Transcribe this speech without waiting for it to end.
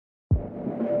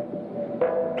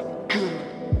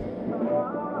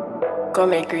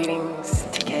Gourmet greetings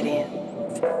to Gideon.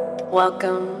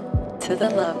 Welcome to the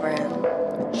Love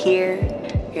Realm. Here,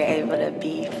 you're able to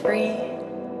be free,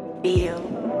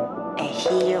 feel, and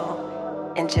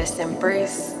heal, and just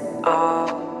embrace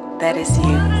all that is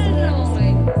you.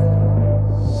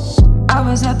 I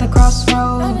was at the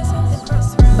crossroads,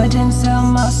 but didn't sell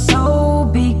my soul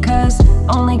because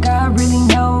only God really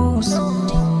knows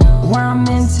where I'm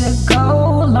meant to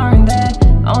go. Learned that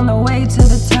on the way to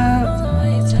the top.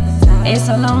 It's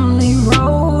a lonely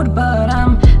road, but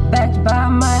I'm backed by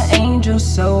my angels,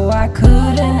 so I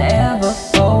couldn't ever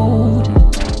fold.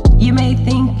 You may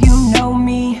think you know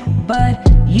me, but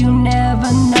you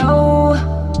never know.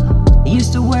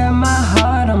 Used to wear my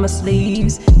heart on my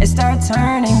sleeves, it started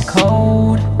turning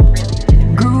cold.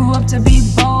 Grew up to be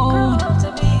bold,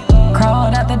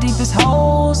 crawled out the deepest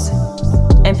holes,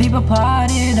 and people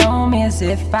plotted on me as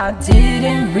if I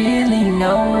didn't really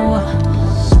know.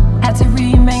 Had to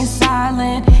remain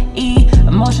silent,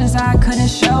 emotions I couldn't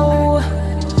show.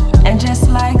 And just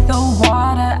like the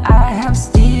water, I have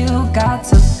still got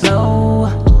to flow.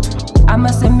 I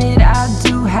must admit I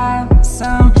do have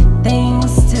some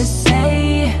things to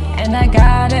say, and I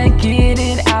gotta get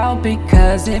it out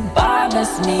because it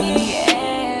bothers me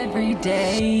every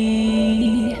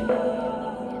day.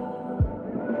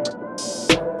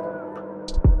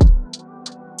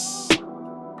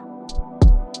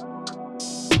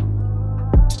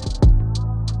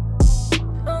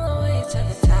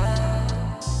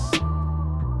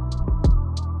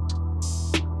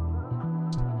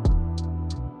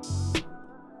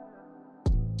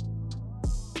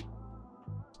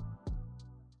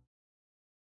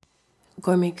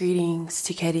 Gourmet greetings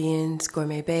to Kedians,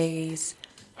 gourmet bays.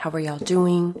 How are y'all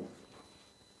doing?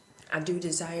 I do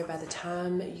desire by the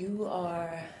time you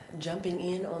are jumping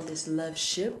in on this love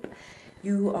ship,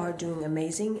 you are doing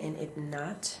amazing, and if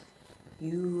not,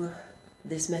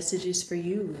 this message is for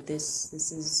you. This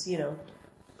is,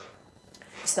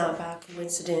 it's not by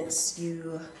coincidence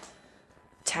you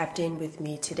tapped in with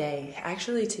me today.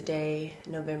 Actually today,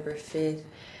 November 5th,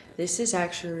 this is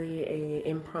actually a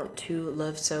impromptu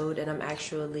love-sode, and I'm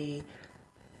actually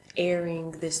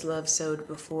airing this love-sode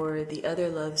before the other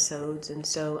love-sodes, and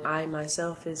so I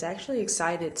myself is actually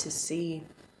excited to see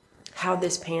how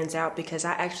this pans out, because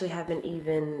I actually haven't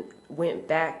even went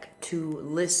back to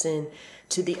listen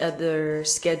to the other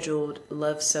scheduled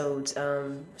love-sodes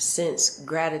since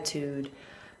gratitude,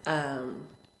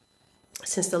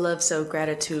 since the love-sode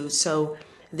gratitude. So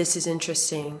this is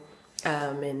interesting.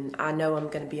 And I know I'm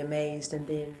going to be amazed, and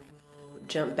then we'll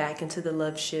jump back into the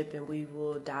love ship and we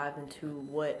will dive into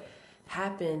what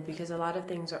happened, because a lot of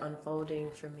things are unfolding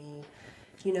for me.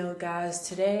 You know, guys,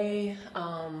 today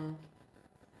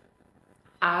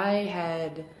I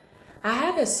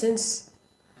had a sense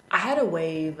of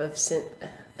wave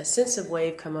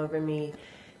come over me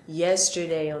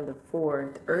yesterday on the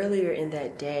 4th. Earlier in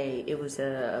that day, it was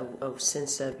a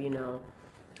sense of, I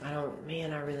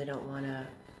really don't want to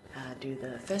do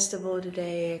the festival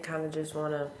today. I kind of just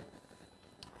want to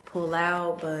pull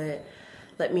out, but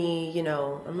let me, I'm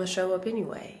going to show up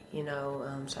anyway,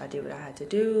 so I did what I had to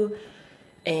do,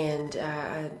 and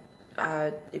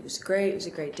it was great. It was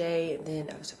a great day. And then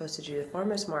I was supposed to do the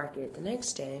farmer's market the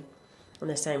next day in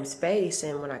the same space,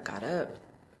 and when I got up,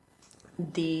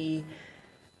 the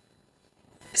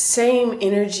same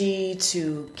energy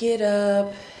to get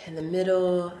up in the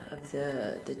middle of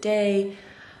the day,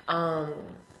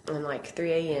 and like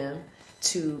 3 a.m.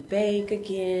 to bake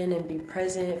again and be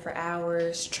present for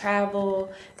hours,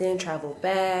 travel, then travel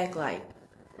back. Like,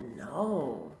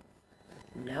 no.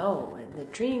 And the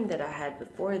dream that I had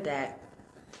before that,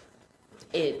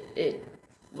 it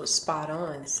was spot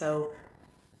on. So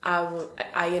I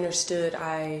understood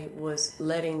I was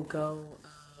letting go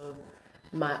of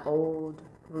my old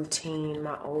routine,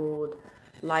 my old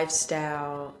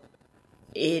lifestyle.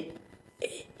 It's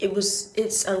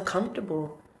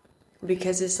uncomfortable,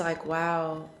 because it's like,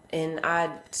 wow. And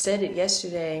I said it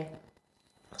yesterday.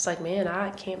 It's like, man, I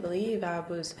can't believe I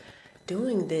was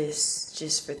doing this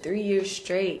just for 3 years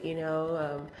straight,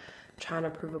 trying to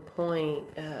prove a point,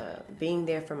 being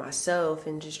there for myself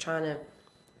and just trying to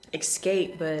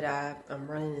escape. But I'm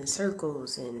running in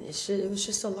circles, and it was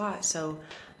just a lot. So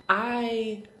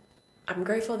I'm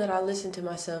grateful that I listened to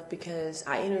myself, because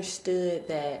I understood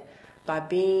that by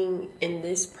being in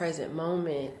this present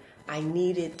moment, I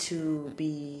needed to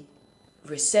be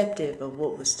receptive of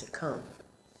what was to come.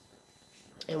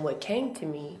 And what came to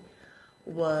me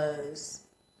was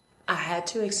I had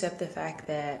to accept the fact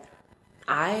that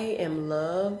I am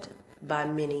loved by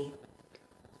many,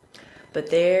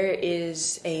 but there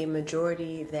is a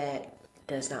majority that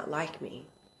does not like me.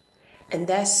 And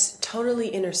that's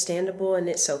totally understandable, and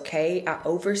it's okay. I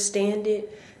overstand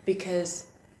it because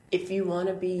if you want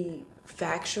to be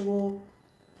factual,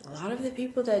 a lot of the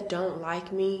people that don't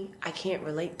like me, I can't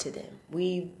relate to them.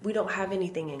 We don't have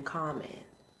anything in common.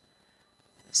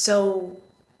 So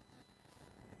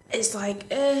it's like,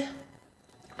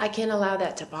 I can't allow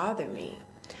that to bother me.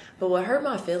 But what hurt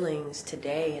my feelings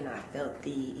today, and I felt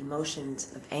the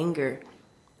emotions of anger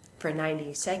for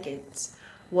 90 seconds,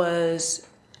 was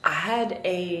I had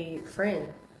a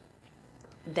friend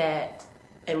that,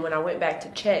 and when I went back to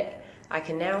check, I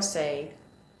can now say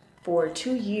for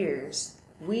 2 years,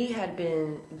 we had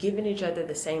been giving each other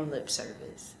the same lip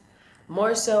service.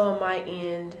 More so on my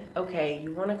end, okay,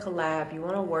 you want to collab, you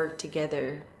want to work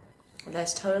together,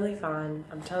 that's totally fine.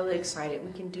 I'm totally excited.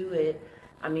 We can do it.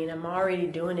 I mean, I'm already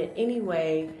doing it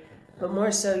anyway, but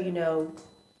more so,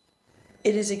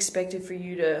 it is expected for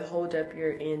you to hold up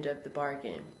your end of the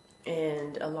bargain.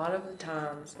 And a lot of the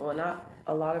times, well, not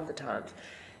a lot of the times,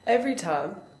 every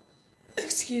time,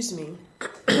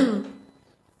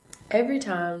 every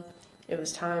time it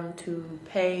was time to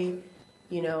pay,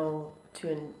 to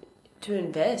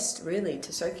invest, really,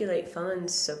 to circulate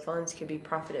funds so funds can be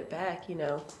profited back,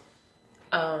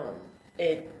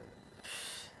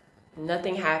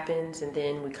 nothing happens, and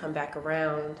then we come back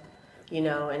around,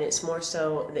 and it's more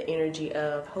so the energy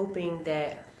of hoping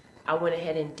that I went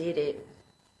ahead and did it.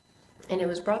 And it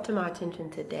was brought to my attention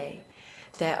today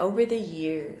that over the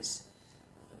years,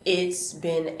 it's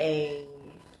been a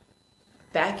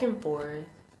back and forth,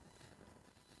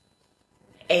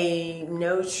 a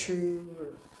no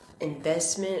true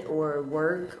investment or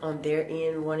work on their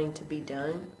end wanting to be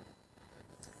done.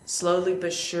 Slowly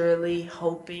but surely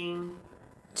hoping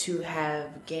to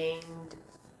have gained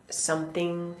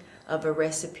something of a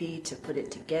recipe to put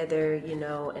it together,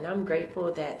 and I'm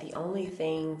grateful that the only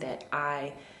thing that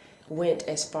I went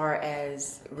as far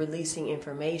as releasing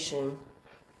information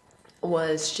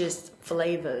was just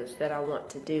flavors that I want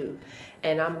to do.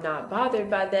 And I'm not bothered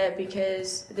by that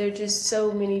because there are just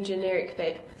so many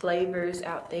generic flavors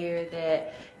out there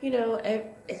that,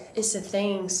 it's a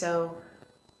thing. So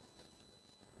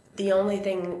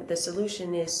the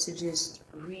solution is to just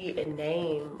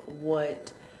rename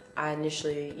what I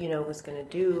initially, was going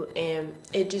to do. And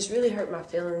it just really hurt my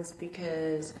feelings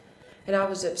and I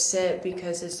was upset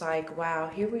because it's like, wow,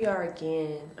 here we are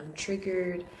again. I'm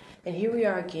triggered. And here we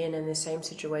are again in the same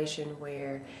situation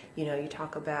where, you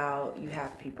talk about you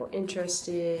have people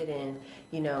interested and,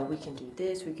 we can do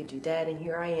this, we can do that. And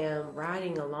here I am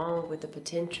riding along with the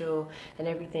potential and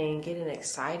everything, getting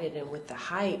excited and with the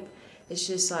hype. It's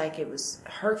just like it was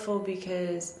hurtful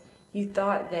because you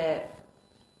thought that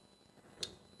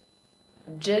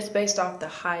just based off the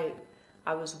hype,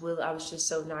 I was just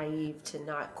so naive to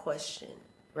not question,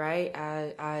 right?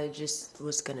 I just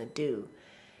was gonna do.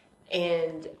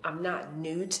 And I'm not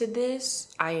new to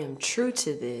this. I am true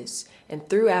to this. And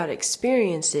throughout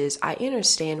experiences, I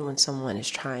understand when someone is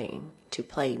trying to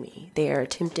play me. They are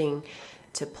attempting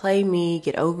to play me,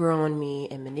 get over on me,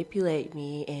 and manipulate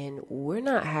me. And we're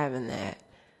not having that.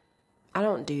 I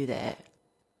don't do that.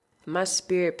 My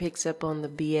spirit picks up on the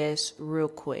BS real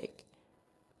quick.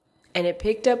 And it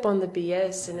picked up on the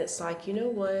BS, and it's like, you know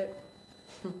what?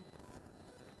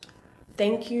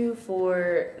 Thank you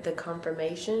for the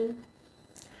confirmation.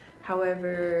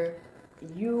 However,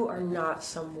 you are not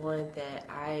someone that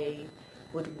I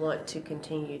would want to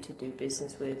continue to do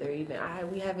business with, or even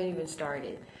we haven't even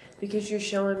started, because you're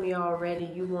showing me already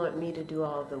you want me to do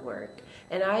all of the work.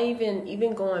 And I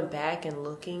even going back and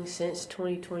looking since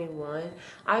 2021,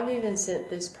 I've even sent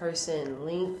this person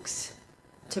links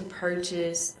to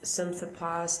purchase some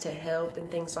supplies to help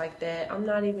and things like that. I'm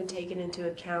not even taking into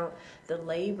account the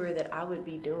labor that I would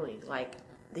be doing. Like,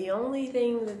 the only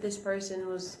thing that this person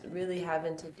was really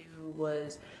having to do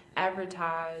was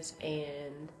advertise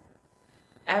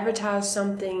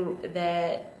something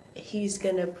that he's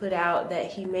gonna put out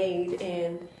that he made,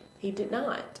 and he did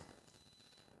not.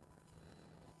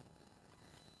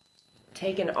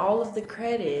 Taking all of the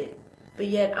credit, but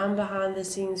yet I'm behind the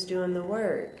scenes doing the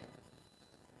work.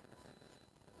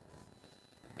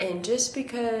 And just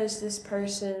because this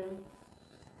person,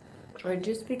 or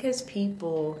just because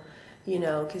people,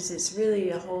 because it's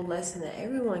really a whole lesson that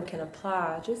everyone can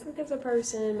apply, just because a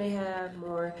person may have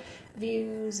more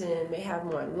views and may have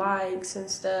more likes and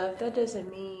stuff, that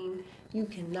doesn't mean you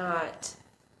cannot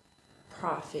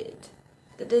profit.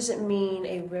 That doesn't mean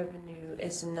a revenue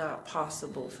is not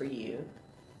possible for you.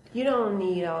 You don't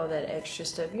need all that extra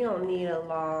stuff. You don't need a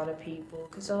lot of people,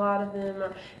 because a lot of them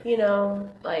are,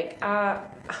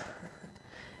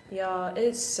 y'all,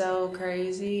 it's so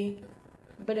crazy.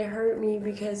 But it hurt me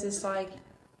because it's like,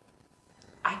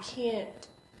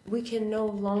 we can no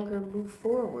longer move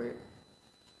forward.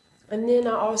 And then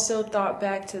I also thought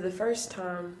back to the first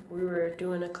time we were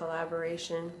doing a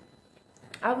collaboration.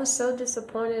 I was so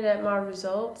disappointed at my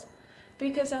results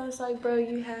because I was like, bro,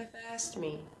 you half-assed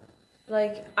me.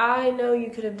 Like, I know you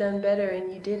could have done better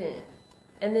and you didn't.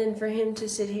 And then for him to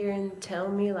sit here and tell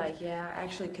me, like, yeah, I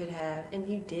actually could have, and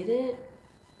you didn't?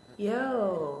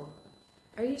 Yo,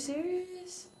 are you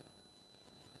serious?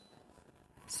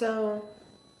 So,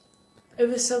 it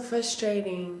was so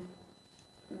frustrating.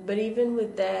 But even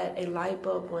with that, a light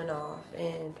bulb went off,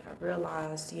 and I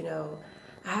realized,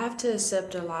 I have to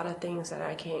accept a lot of things that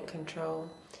I can't control.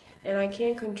 And I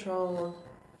can't control,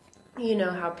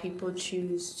 how people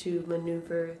choose to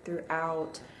maneuver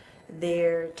throughout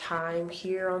their time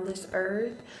here on this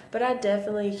earth. But I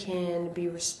definitely can be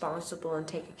responsible and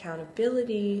take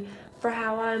accountability for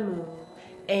how I move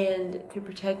and to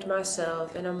protect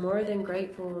myself. And I'm more than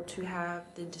grateful to have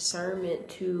the discernment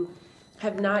to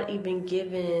have not even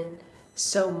given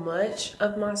so much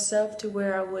of myself to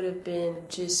where I would have been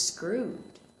just screwed.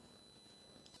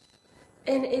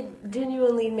 And it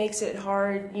genuinely makes it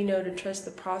hard, to trust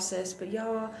the process. But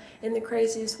y'all, in the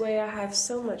craziest way, I have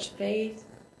so much faith.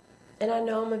 And I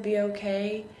know I'm going to be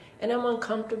okay. And I'm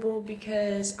uncomfortable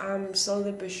because I'm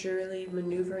slowly but surely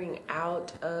maneuvering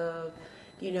out of,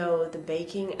 the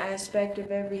baking aspect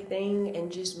of everything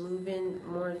and just moving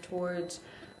more towards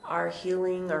our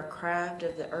healing, our craft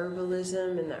of the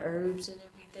herbalism and the herbs and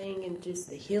everything, and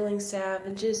just the healing salve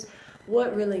and just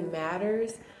what really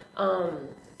matters.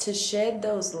 To shed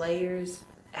those layers,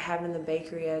 having the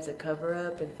bakery as a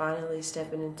cover-up and finally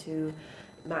stepping into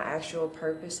my actual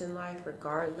purpose in life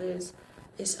regardless,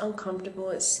 it's uncomfortable,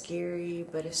 it's scary,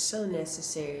 but it's so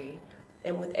necessary.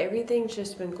 And with everything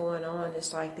just been going on,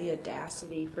 it's like the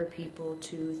audacity for people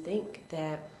to think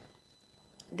that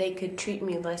they could treat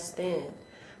me less than,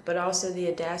 but also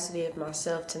the audacity of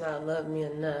myself to not love me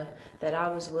enough that I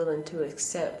was willing to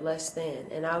accept less than,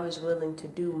 and I was willing to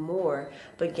do more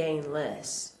but gain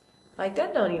less. Like,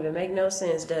 that don't even make no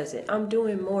sense, does it? I'm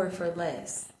doing more for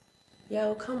less.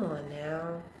 Yo, come on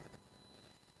now.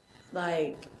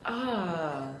 Like,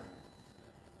 and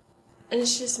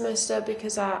it's just messed up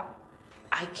because I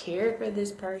care for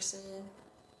this person,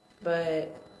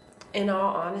 but in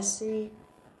all honesty,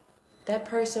 that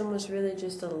person was really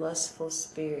just a lustful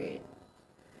spirit,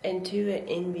 and to an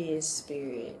envious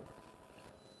spirit.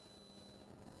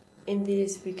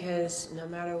 Envious because no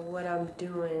matter what I'm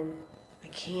doing, I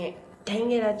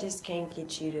just can't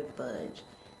get you to budge.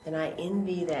 And I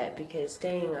envy that because,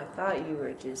 dang, I thought you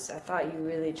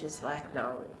really just lacked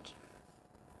knowledge.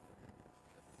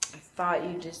 I thought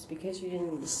you just, because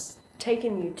it's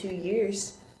taken you 2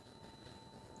 years.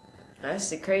 That's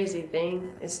the crazy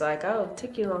thing. It's like, oh, it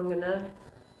took you long enough,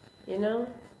 I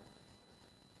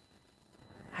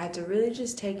had to really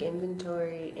just take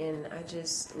inventory, and I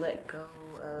just let go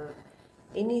of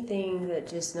anything that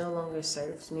just no longer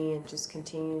serves me and just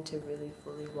continue to really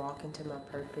fully walk into my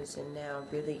purpose and now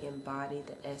really embody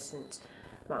the essence,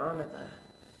 ᴛᴏᴏ.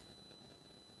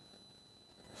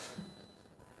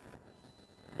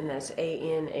 And that's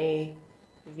ᴄᴏᴏ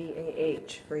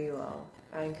for you all.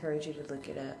 I encourage you to look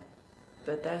it up.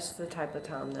 But that's the type of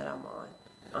time that I'm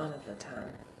on at the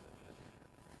time.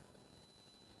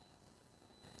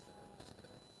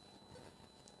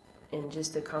 And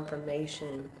just the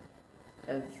confirmation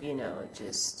of,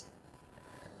 just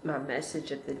my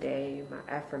message of the day, my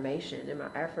affirmation. And my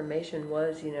affirmation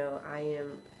was, I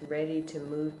am ready to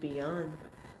move beyond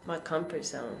my comfort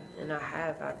zone. And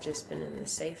I've just been in the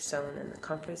safe zone and the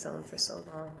comfort zone for so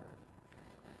long.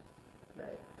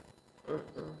 But,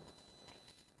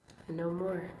 no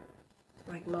more.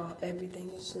 Like, everything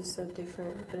is just so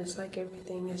different. But it's like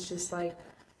everything is just like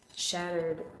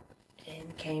shattered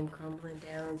and came crumbling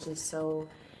down just so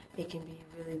it can be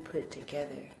really put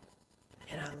together.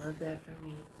 And I love that for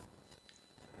me.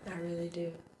 I really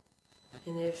do.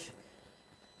 And if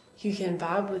you can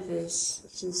vibe with this,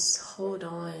 just hold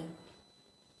on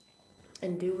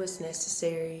and do what's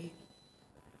necessary.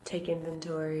 Take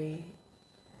inventory,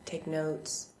 take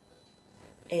notes,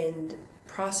 and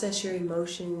process your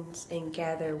emotions and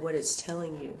gather what it's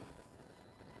telling you.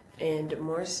 And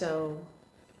more so,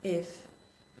 if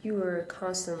you are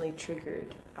constantly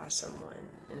triggered by someone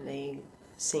and they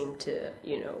seem to,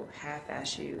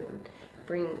 half-ass you and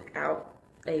bring out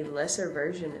a lesser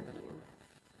version of you,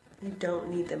 you don't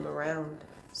need them around.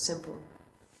 Simple.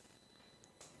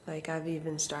 Like, I've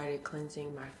even started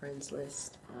cleansing my friends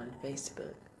list on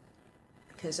Facebook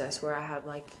because that's where I have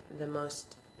the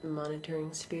most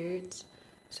monitoring spirits.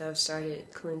 So I've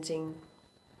started cleansing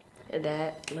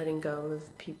that, letting go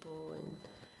of people and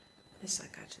it's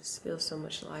like I just feel so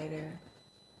much lighter.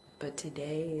 But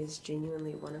today is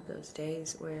genuinely one of those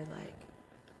days where like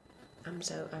I'm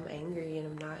angry and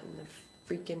I'm not in the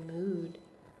freaking mood.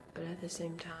 But at the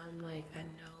same time, like I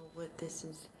know what this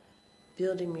is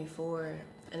building me for.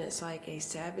 And it's like a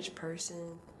savage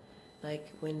person, like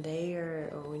when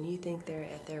when you think they're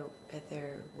at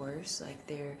their worst, like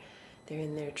they're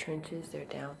in their trenches, their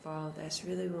downfall, that's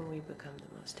really when we become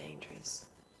the most dangerous.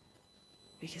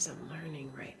 Because I'm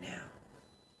learning right now.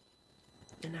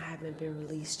 And I haven't been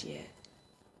released yet.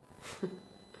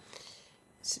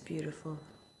 It's beautiful.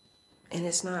 And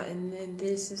it's not, and then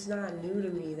this is not new to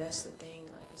me. That's the thing.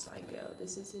 Like, it's like, yo,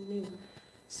 this isn't new.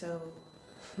 So,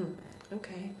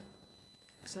 okay.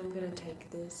 So I'm going to take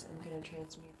this, I'm going to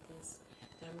transmute this,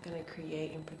 and I'm going to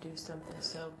create and produce something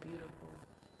so beautiful.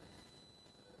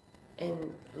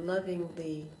 And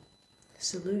lovingly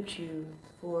salute you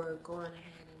for going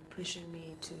ahead and pushing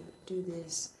me to do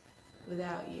this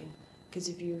without you. Because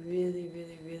if you really,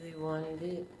 really, really wanted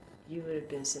it, you would have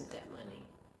been sent that money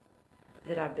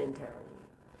that I've been telling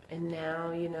you. And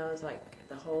now, you know, it's like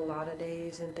the whole lot of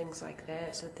days and things like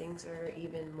that. So things are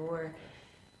even more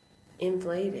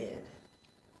inflated.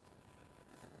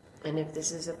 And if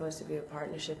this is supposed to be a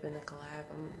partnership and a collab,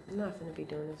 I'm not going to be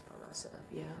doing this by myself,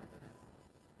 yeah.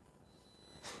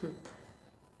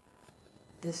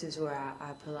 This is where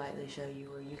I politely show you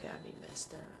where you got me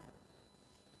messed up.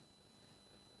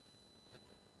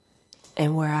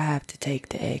 And where I have to take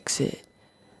the exit.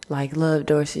 Like Love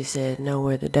Dorsey said, know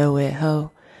where the dough at,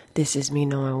 ho. This is me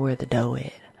knowing where the dough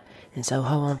at. And so,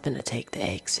 ho, I'm finna take the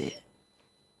exit.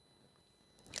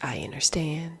 I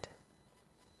understand.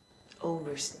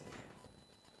 Overstand.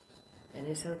 And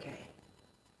it's okay.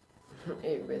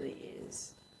 It really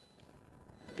is.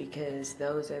 Because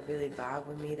those that really vibe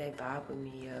with me, they vibe with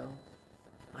me, yo.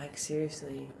 Like,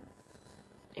 seriously.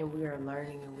 And we are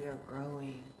learning and we are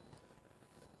growing.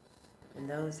 And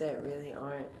those that really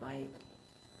aren't, like,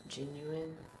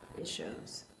 genuine, it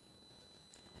shows.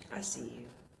 I see you.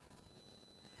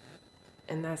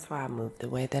 And that's why I move the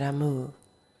way that I move.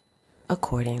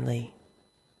 Accordingly.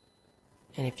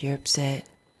 And if you're upset,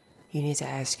 you need to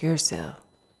ask yourself,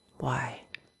 why?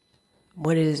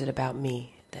 What is it about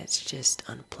me that's just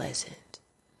unpleasant?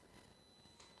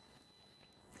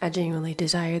 I genuinely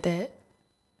desire that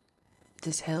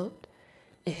this helped.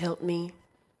 It helped me.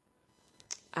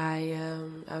 I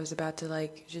was about to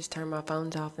like just turn my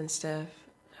phones off and stuff.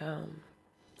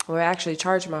 Or actually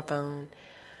charge my phone,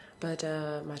 but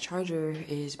my charger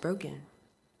is broken.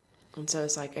 And so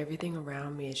it's like everything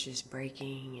around me is just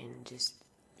breaking and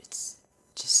it's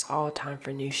just all time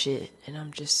for new shit. And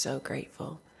I'm just so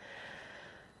grateful.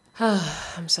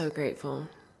 I'm so grateful.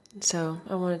 So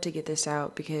I wanted to get this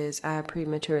out because I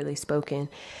prematurely spoken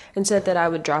and said that I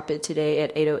would drop it today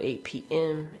at 8:08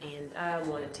 p.m. and I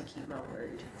wanted to keep my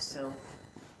word. So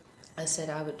I said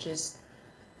I would just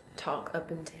talk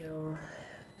up until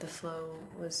the flow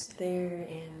was there,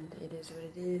 and it is what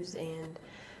it is. And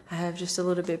I have just a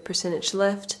little bit percentage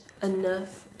left,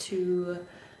 enough to,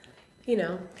 you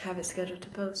know, have it scheduled to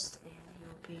post, and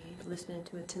you'll be listening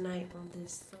to it tonight on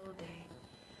this soul day.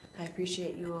 I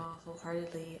appreciate you all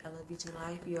wholeheartedly. I love you to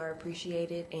life. You are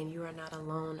appreciated, and you are not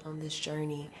alone on this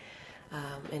journey,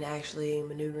 and actually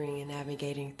maneuvering and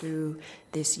navigating through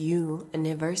this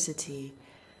university.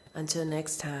 Until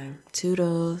next time,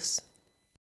 toodles.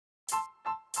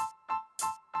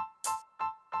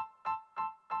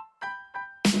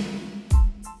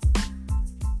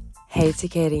 Hey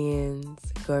Ticadians,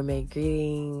 gourmet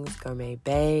greetings, gourmet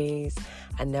bays.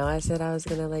 I know I said I was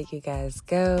going to let you guys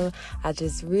go. I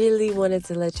just really wanted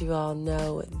to let you all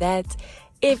know that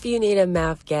if you need a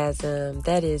mouthgasm,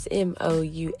 that is MOUFGASM.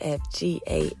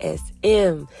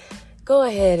 Go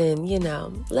ahead and,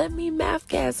 let me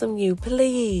mouthgasm you,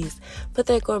 please. Put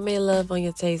that gourmet love on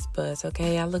your taste buds,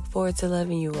 okay? I look forward to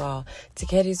loving you all.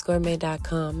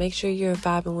 TicadiesGourmet.com. Make sure you're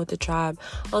vibing with the tribe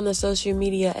on the social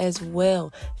media as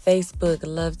well. Facebook,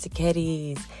 Love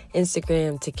Ticadies.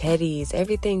 Instagram, Ticadies.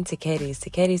 Everything Ticadies.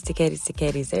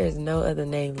 Ticadies. There is no other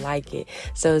name like it.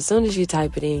 So as soon as you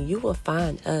type it in, you will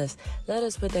find us. Let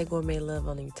us put that gourmet love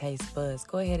on your taste buds.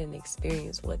 Go ahead and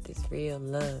experience what this real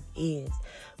love is.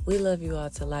 We love you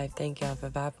all to life. Thank y'all for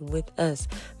vibing with us.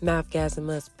 Mouthgasm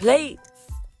us, please.